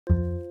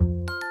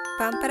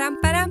Pam param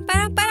param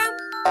param param.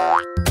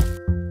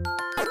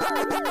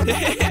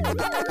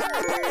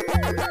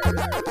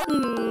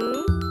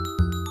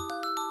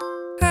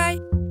 Hi.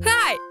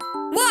 Hi.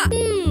 What?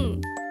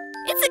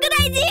 It's a good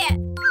idea.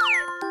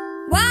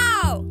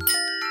 Wow.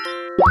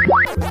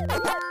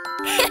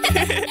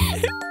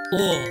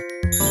 Oh.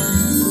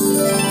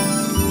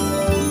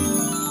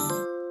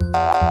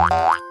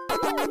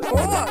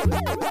 Oh.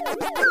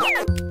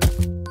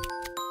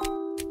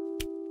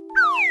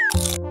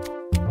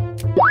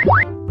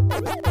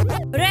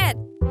 Red.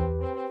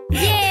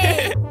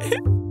 Yay!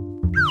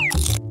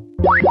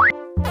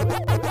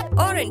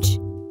 Orange.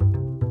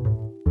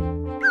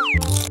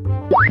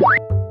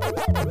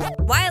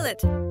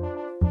 Violet.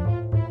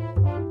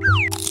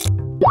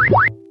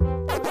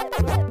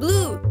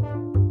 Blue.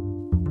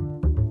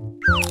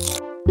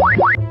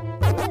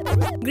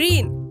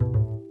 Green.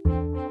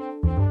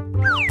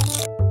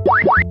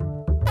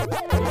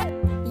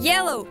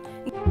 Yellow.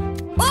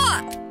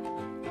 Oh!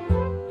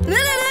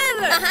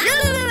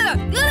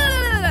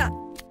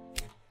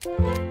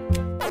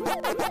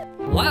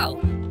 Wow.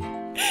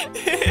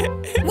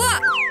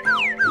 What?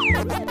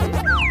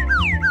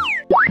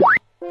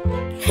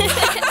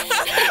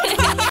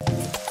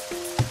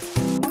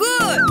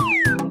 Good.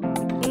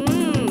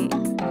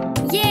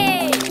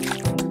 Yay!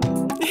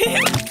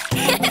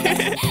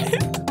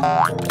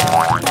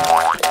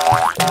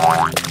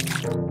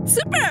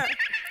 Super.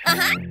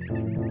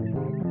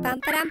 Pam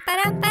param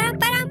param param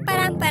param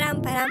param param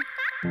param.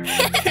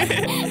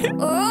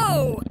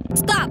 Oh!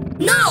 Stop!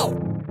 No!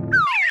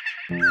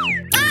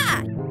 Ah!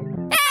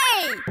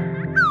 Hey!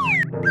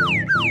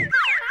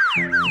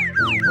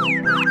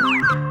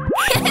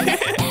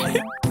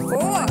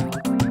 Oh!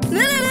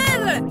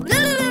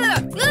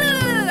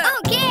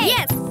 Okay.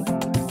 Yes.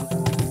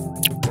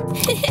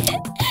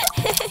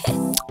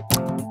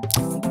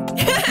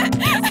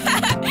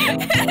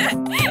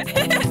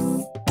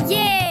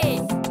 Yay!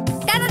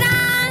 Ta-da-da!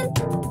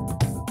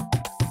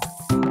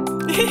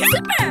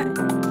 Super.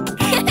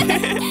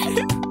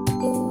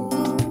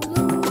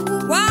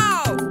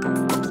 Wow!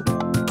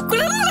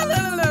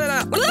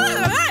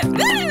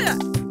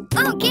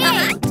 Okay.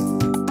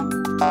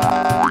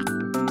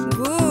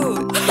 Good.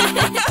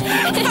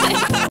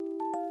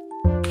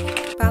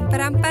 Pam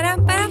param param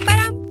param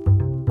param.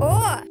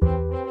 Oh!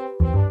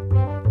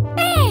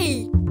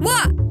 Hey!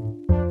 What?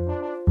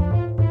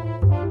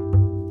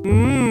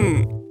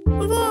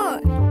 Whoa!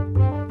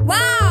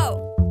 Wow!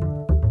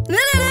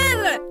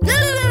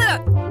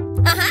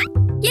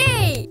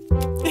 Yay!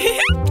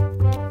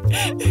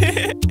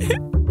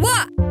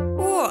 What?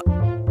 Oh,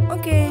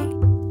 okay.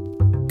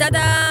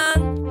 Ta-da!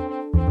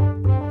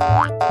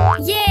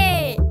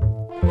 Yay!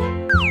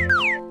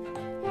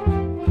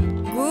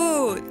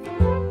 Good.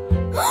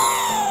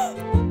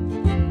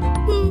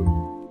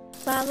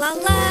 La la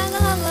la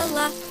la la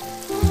la.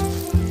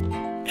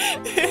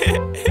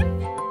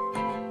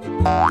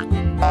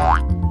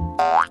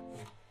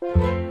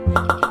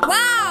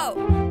 Wow!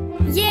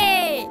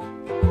 Yay!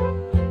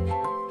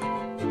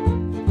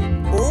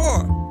 Oh!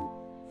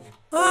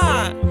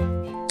 Ah!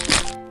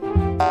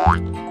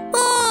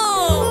 Oh!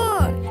 Oh!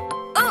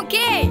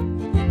 Okay!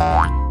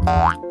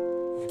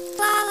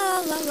 La la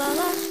la la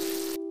la.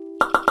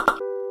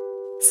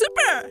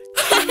 Super!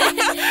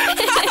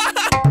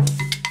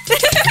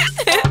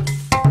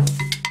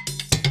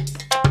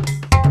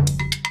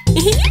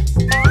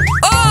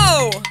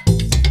 Oh!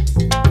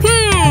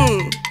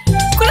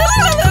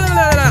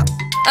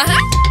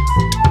 Uh-huh.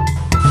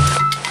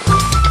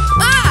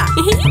 Ah!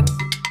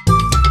 Uh-huh.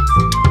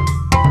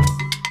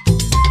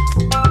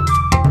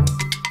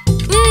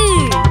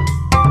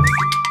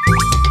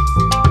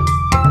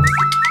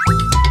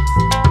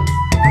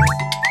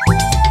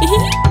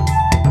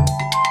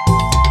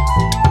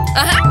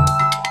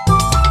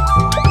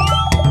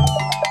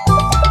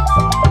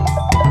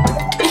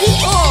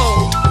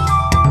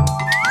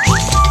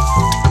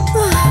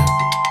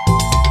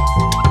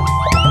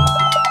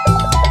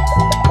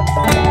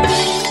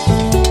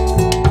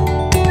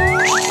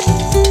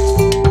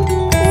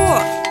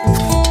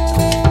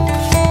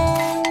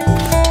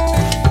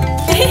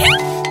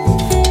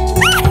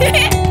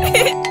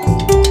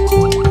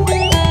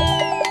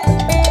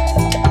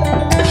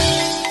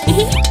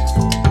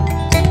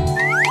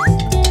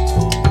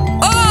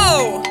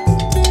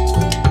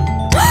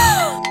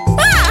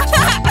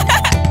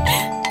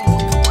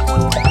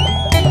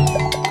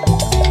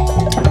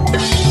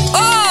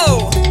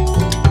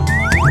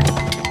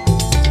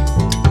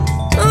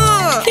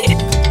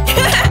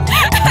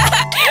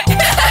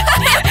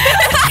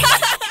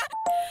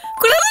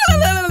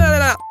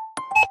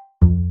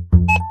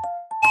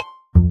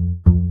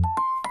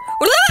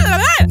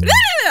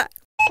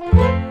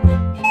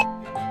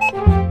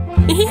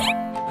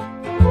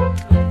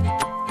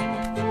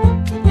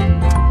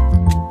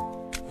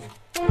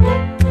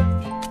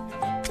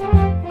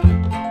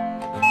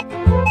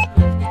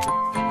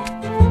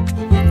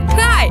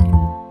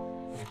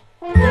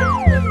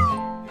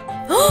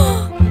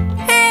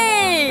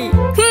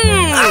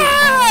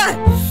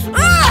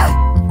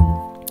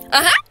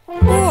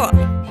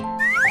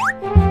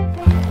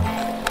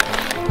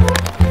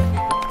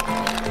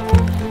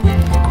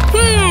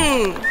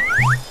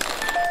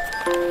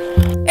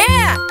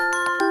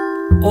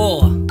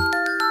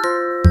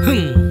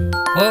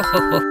 Hi.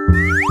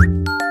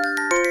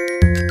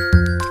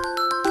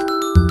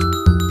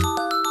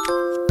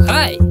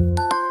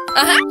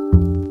 Uh-huh.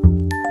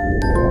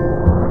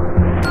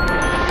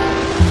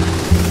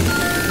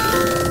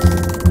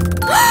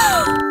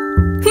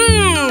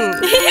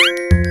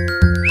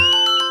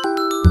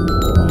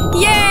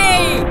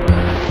 Yay!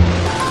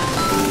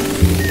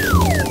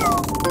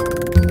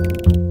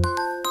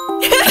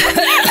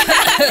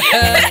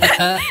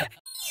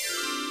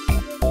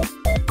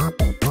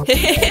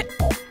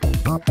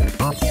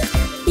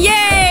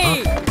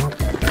 Yay!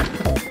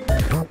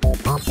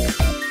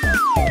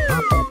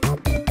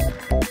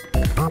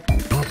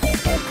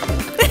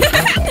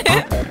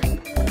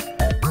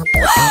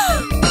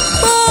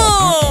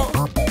 Oh!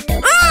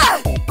 Ah!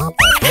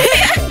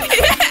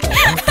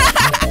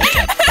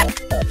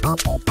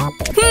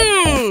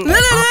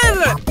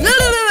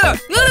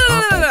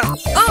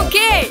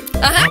 Okay.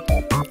 Uh-huh.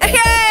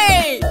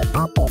 Hey!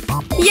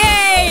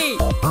 Yay!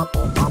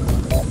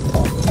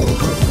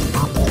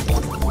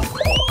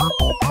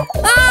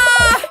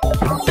 Ah!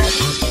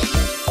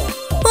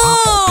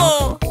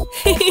 Oh!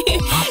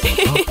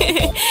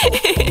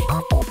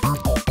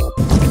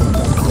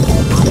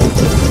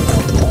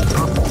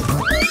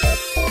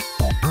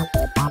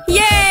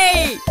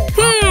 Yay!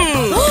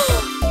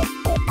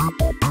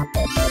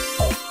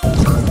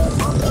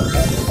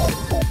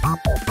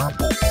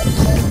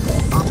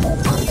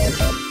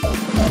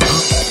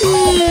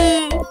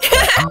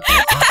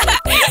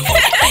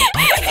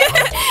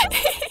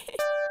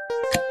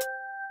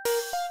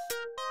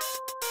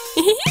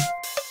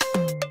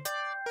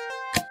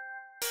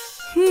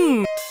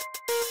 Hmm.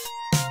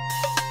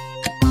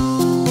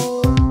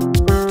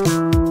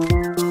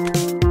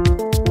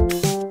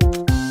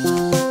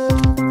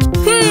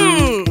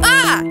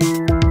 Ah!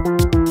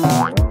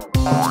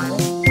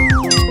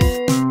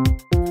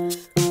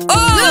 Oh!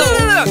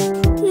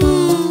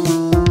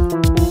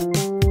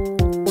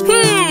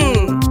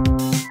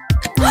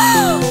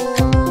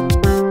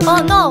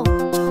 Oh no!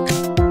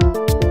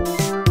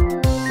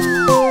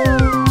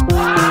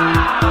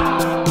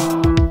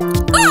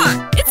 Ah!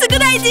 It's a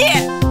good idea!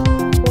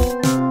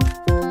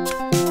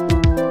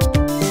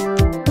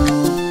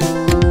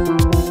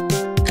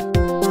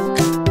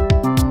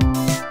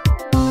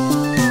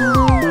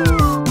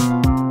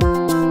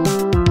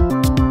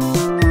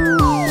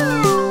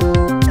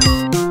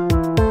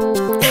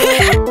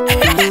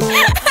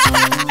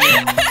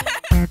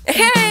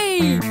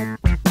 Hey!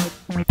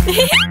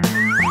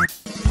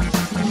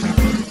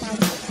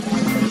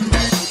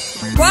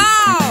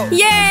 Wow!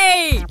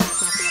 Yay!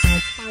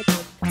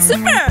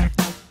 Super!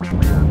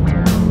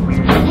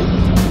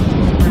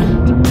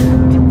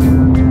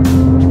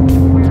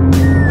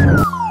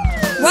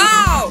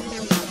 Wow!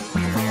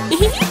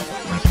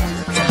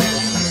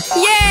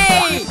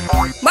 Yay!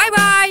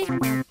 Bye-bye!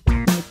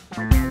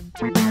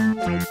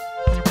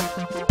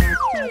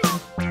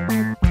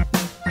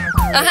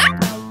 Uh-huh.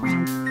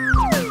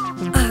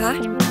 Uh-huh.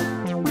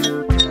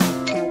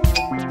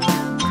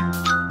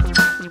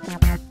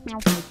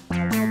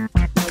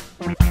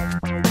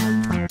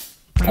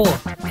 오,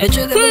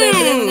 애초에 내보내야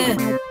되겠네.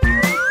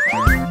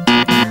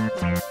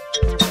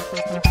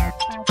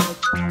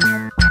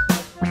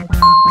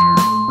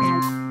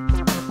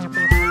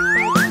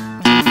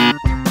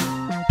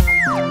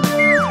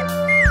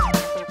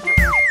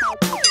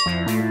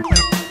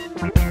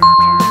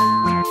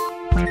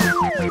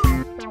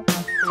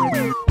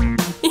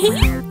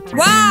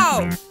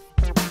 Wow!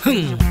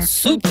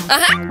 숲.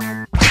 Uh-huh.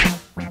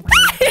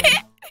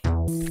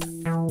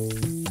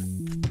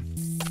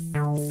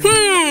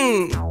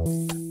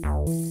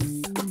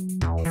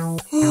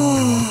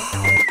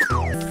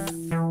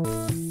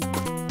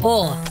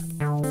 오,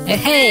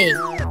 에헤이.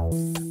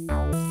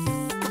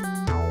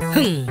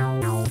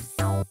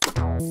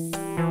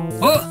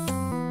 어?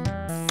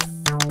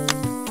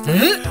 응?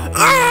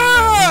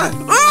 Ah!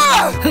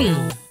 Ah!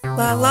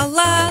 La La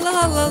la la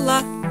la la la.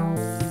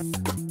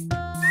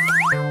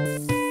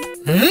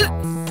 응?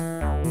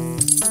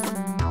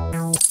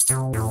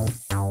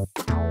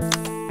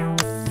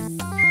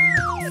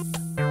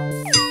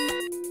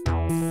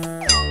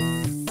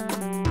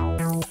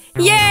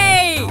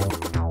 Yay!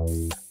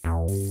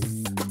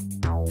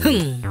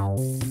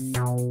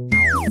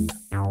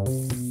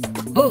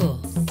 오.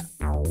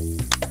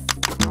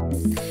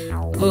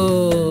 오.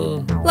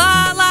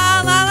 La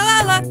la la la la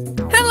la.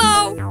 Hello.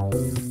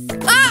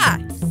 Ah.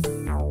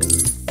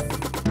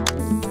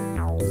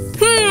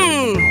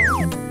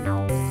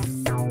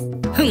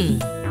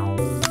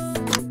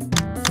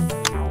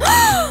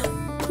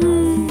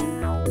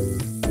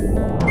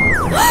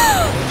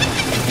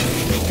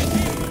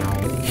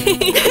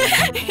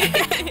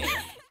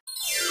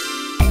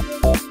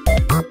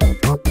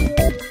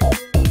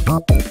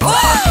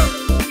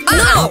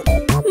 Oh!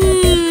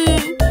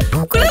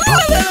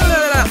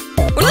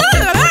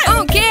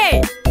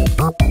 Okay.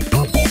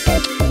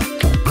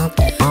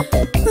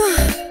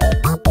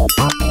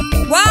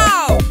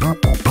 Wow!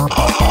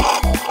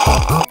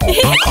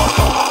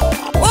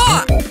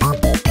 Oh!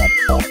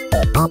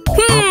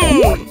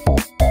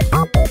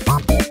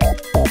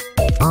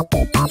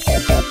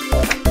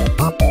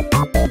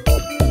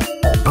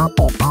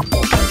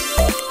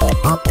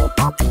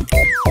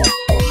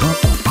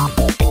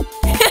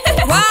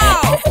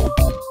 Wow!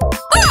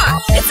 Oh,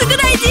 it's a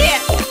good idea!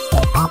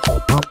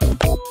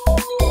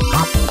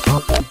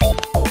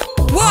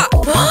 What?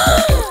 Oh!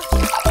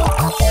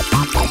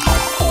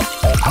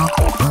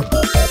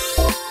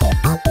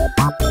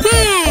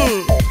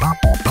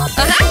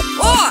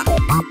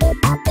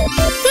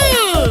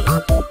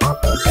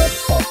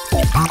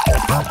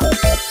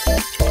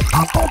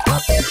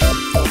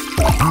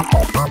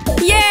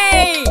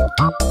 Yay!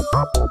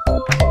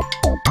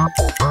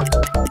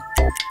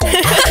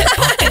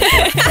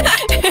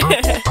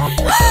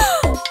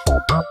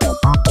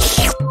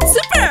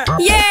 Super!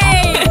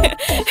 Yay!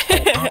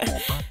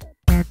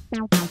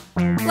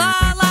 La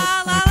la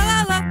la la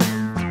la.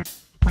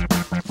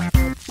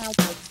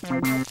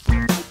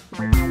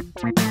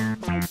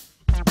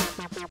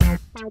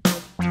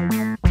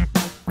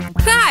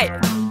 Hi!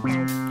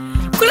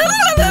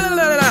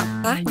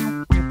 Huh?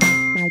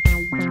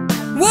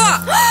 Whoa!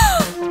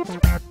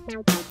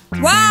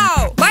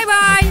 Wow! Bye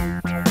bye!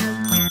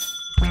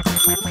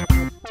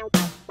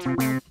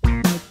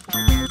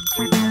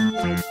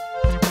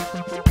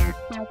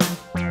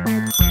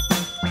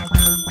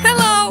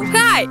 Hello!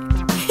 Hi!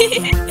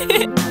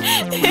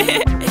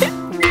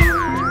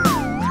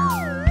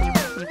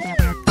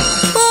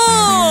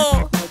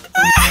 Oh!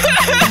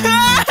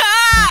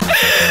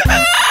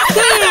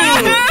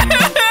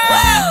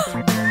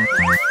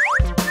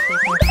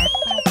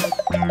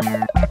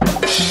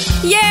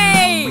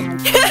 Yay!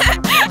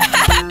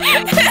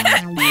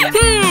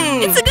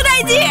 It's a good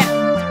idea!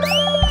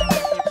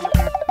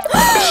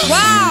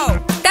 Wow!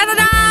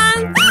 Da-da-da!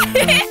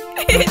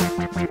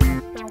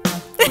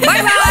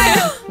 Bye-bye!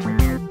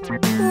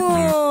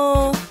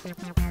 Oh.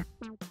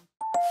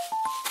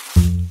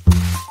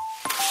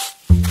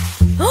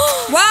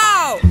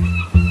 Wow!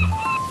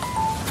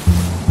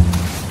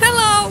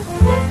 Hello!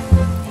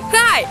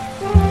 Hi!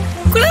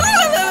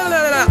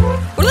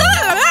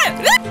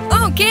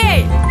 Okay!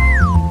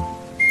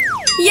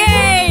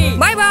 Yay!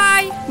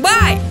 Bye-bye!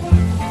 Bye!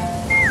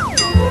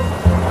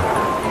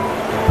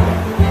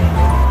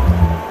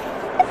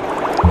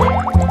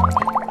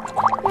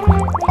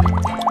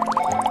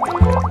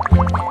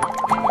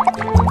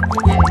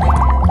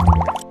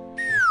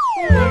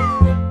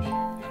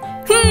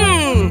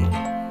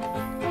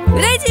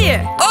 Good idea!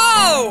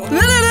 Oh!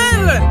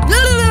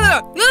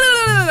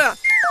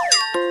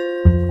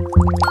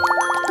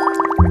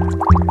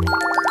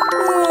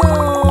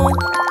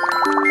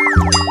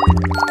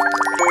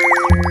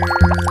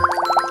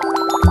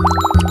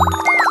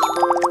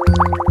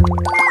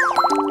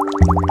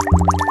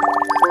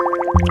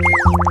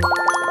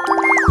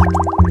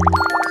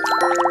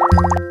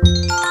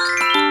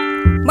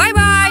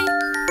 Bye-bye!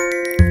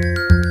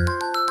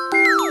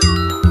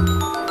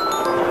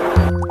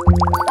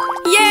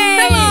 Yay!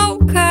 Hello!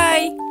 Hi!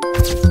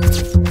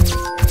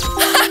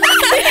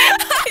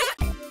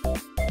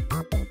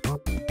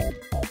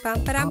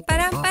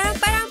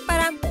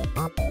 Pam-param-param-param-param-param.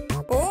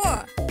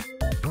 Oh!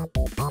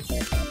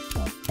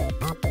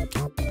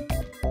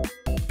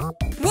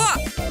 What?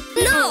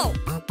 No!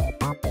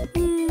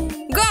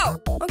 Go!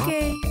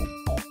 Okay.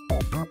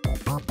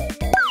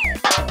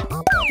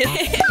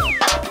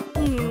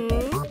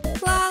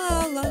 La la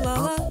la la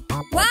la.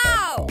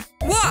 Wow!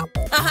 What?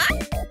 Uh-huh.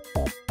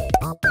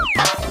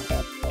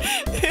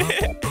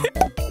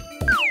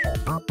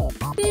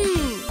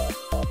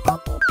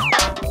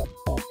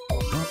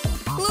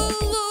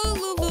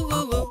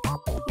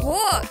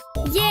 What?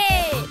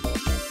 Yay!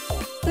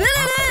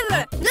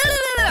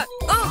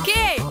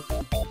 Okay.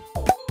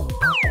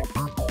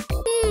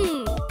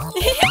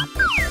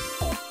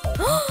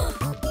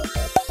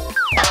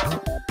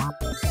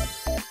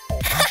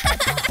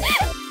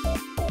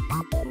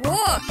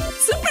 Whoa!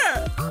 Super!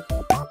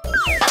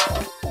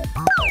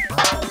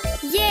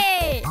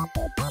 Yay!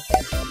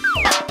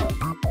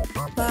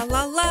 La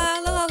la la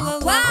la la la.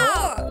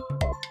 Wow!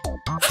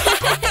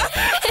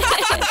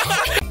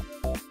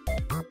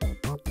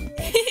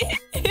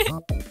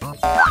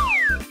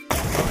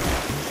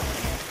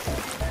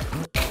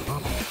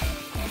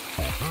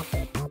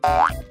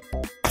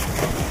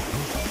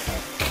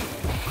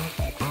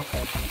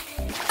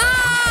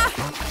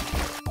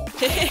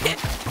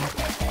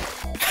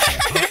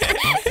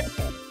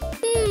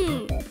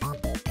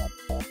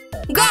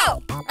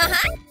 Go!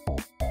 Uh-huh.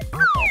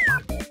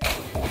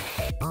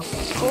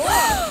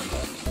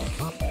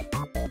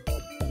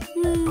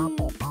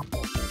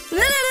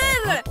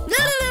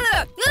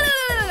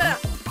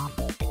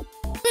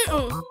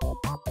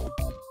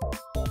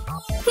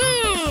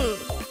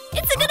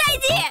 It's a good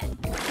idea!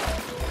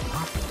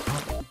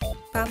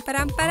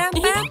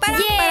 Pam-param-param-param-param-param.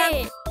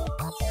 Yay!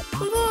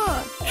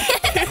 Whoa!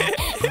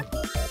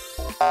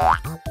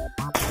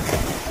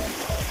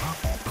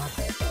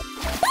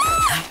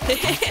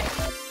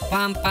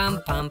 Pam pam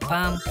pam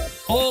pam.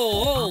 Oh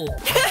oh.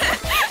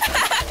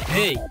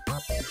 Hey.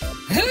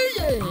 Hey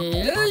hey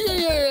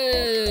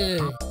hey.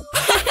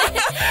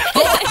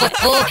 Oh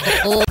oh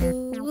oh.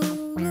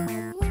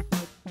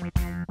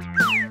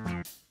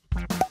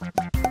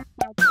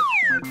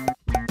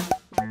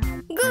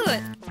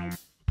 Good.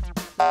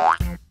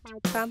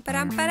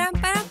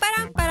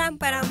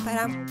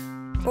 Пам-парам-парам-парам-парам-парам-парам-парам.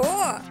 О!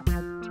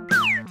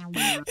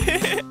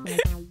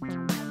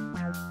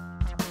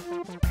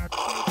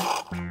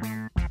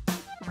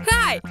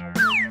 Хай!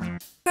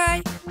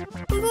 Хай!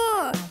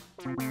 Вот!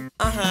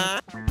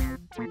 Ага.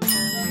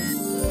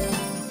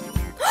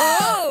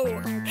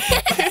 Оу!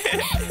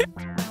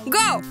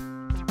 Go!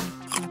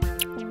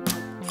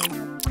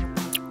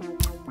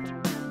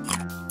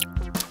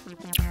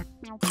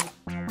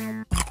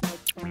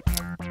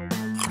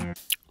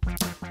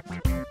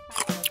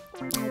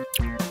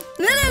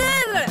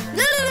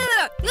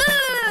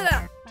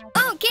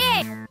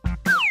 Okay!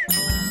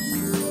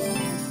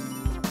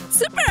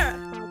 Super!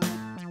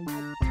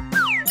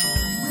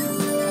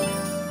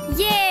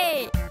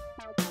 Yay!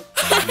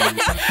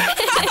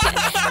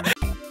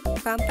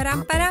 Pam param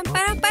param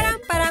param param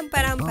param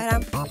param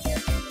param.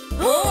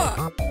 Oh!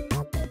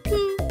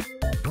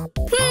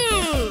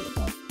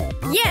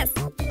 Yes!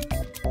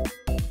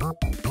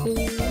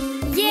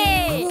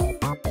 Yay!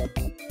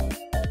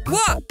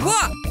 Whoa!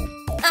 Whoa!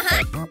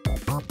 Uh-huh!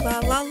 La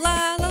la la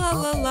la la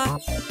la la.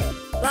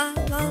 La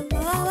la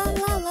la la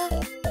la la.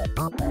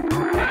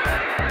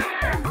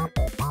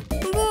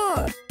 Whoa!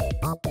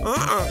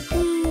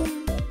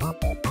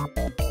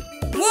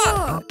 Whoa!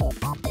 Whoa!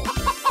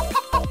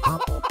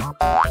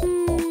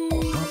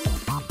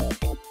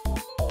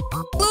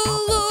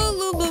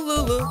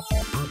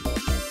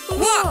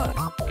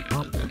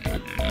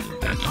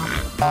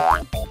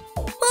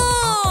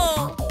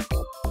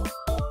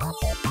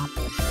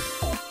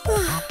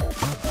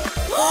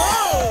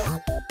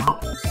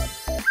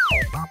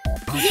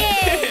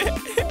 Yay!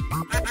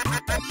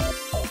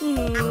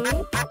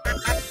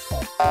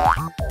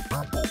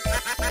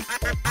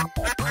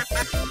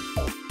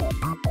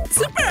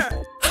 Super!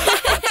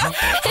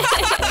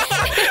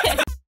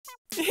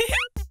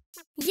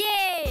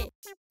 Yay!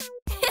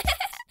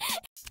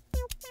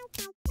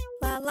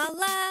 La la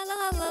la la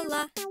la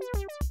la.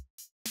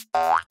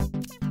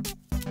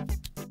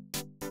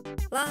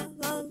 La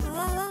la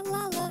la la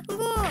la la.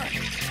 Whoa!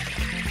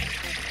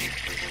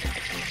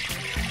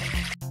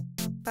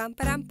 Pam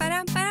param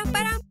param param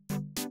param.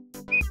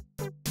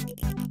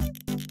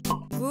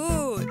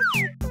 Good.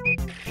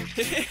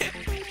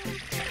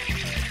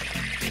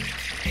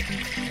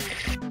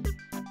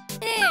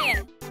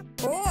 Yeah.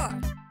 Oh.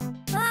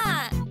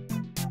 Ah.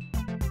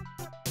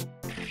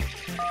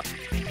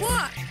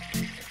 What?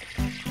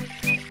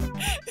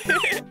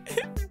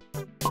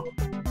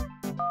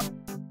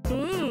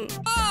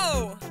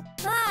 Oh.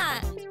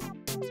 Ah.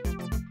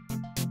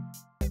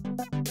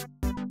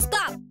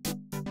 Stop.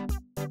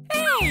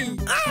 Hey.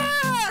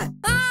 Ah.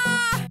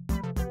 Ah.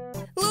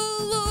 Lu.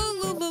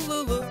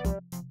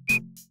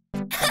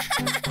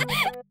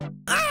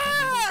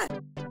 Ah.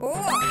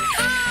 Oh.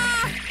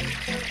 Ah.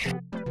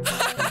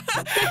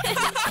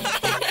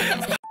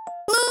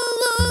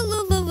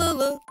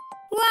 Lu.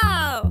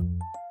 Wow.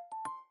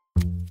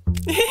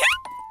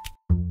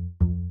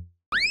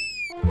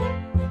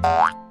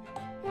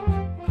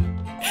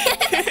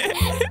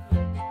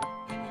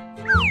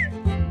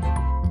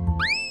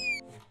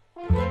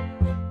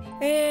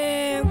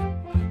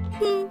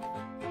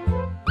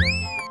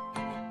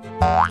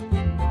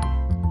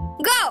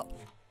 Go!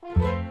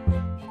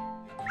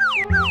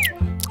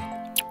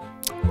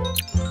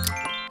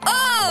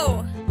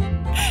 Oh!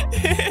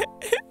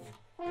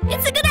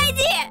 It's a good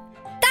idea!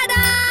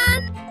 Ta-da!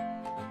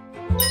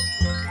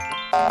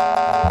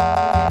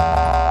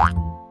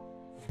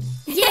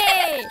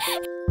 Yay!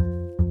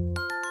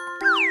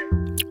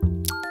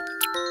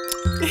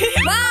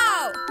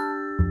 Wow!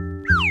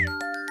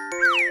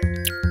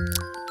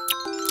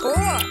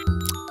 Oh!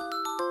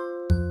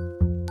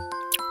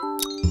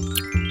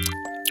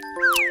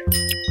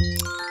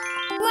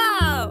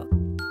 Wow!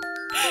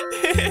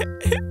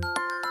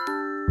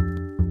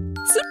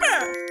 Super!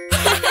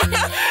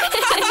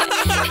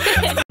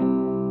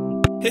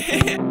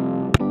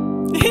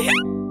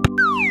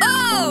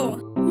 Oh!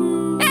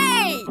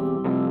 Hey!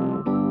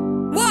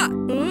 What? Oh!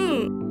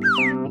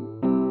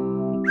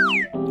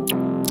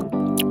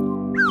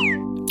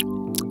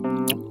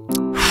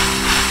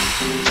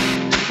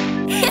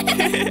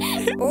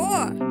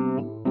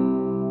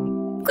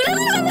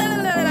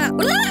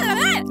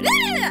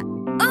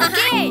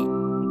 Okay!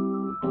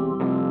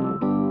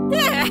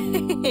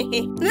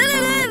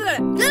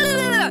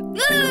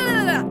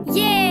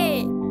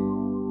 Yay!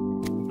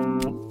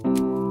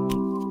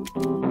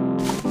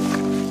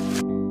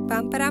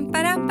 Pam param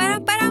param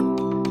param param.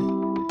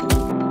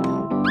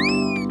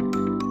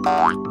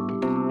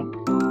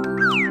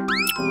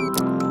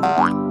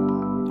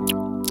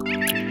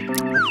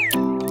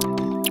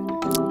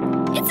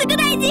 It's a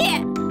good idea.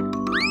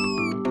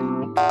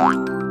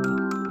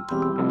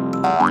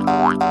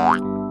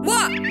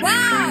 What?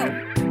 Wow!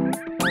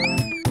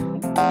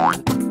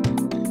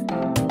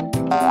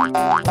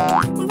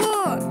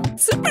 Whoa!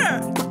 Super!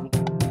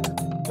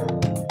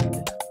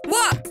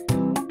 What?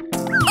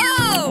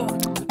 Oh!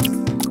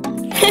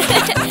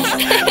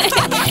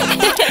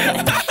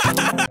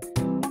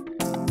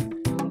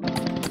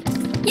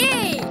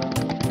 Yay!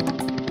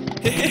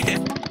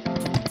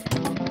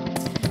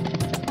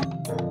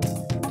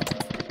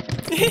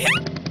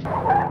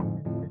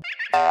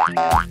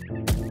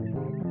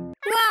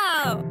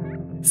 Wow!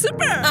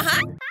 Super!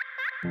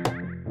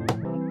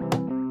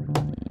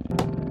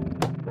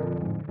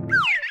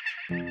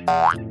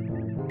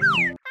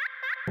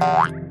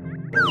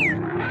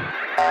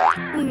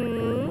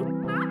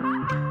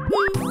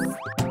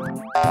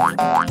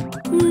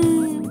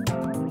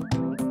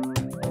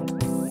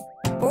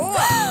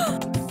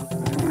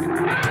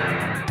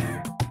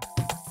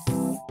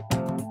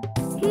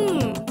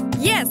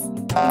 Yes!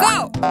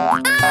 Go!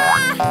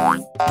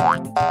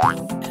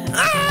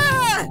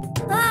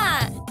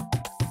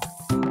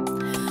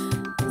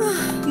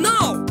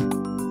 No!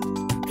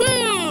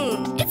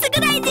 It's a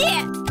good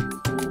idea!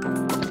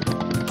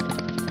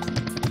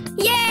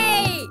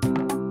 Yay!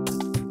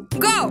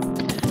 Go!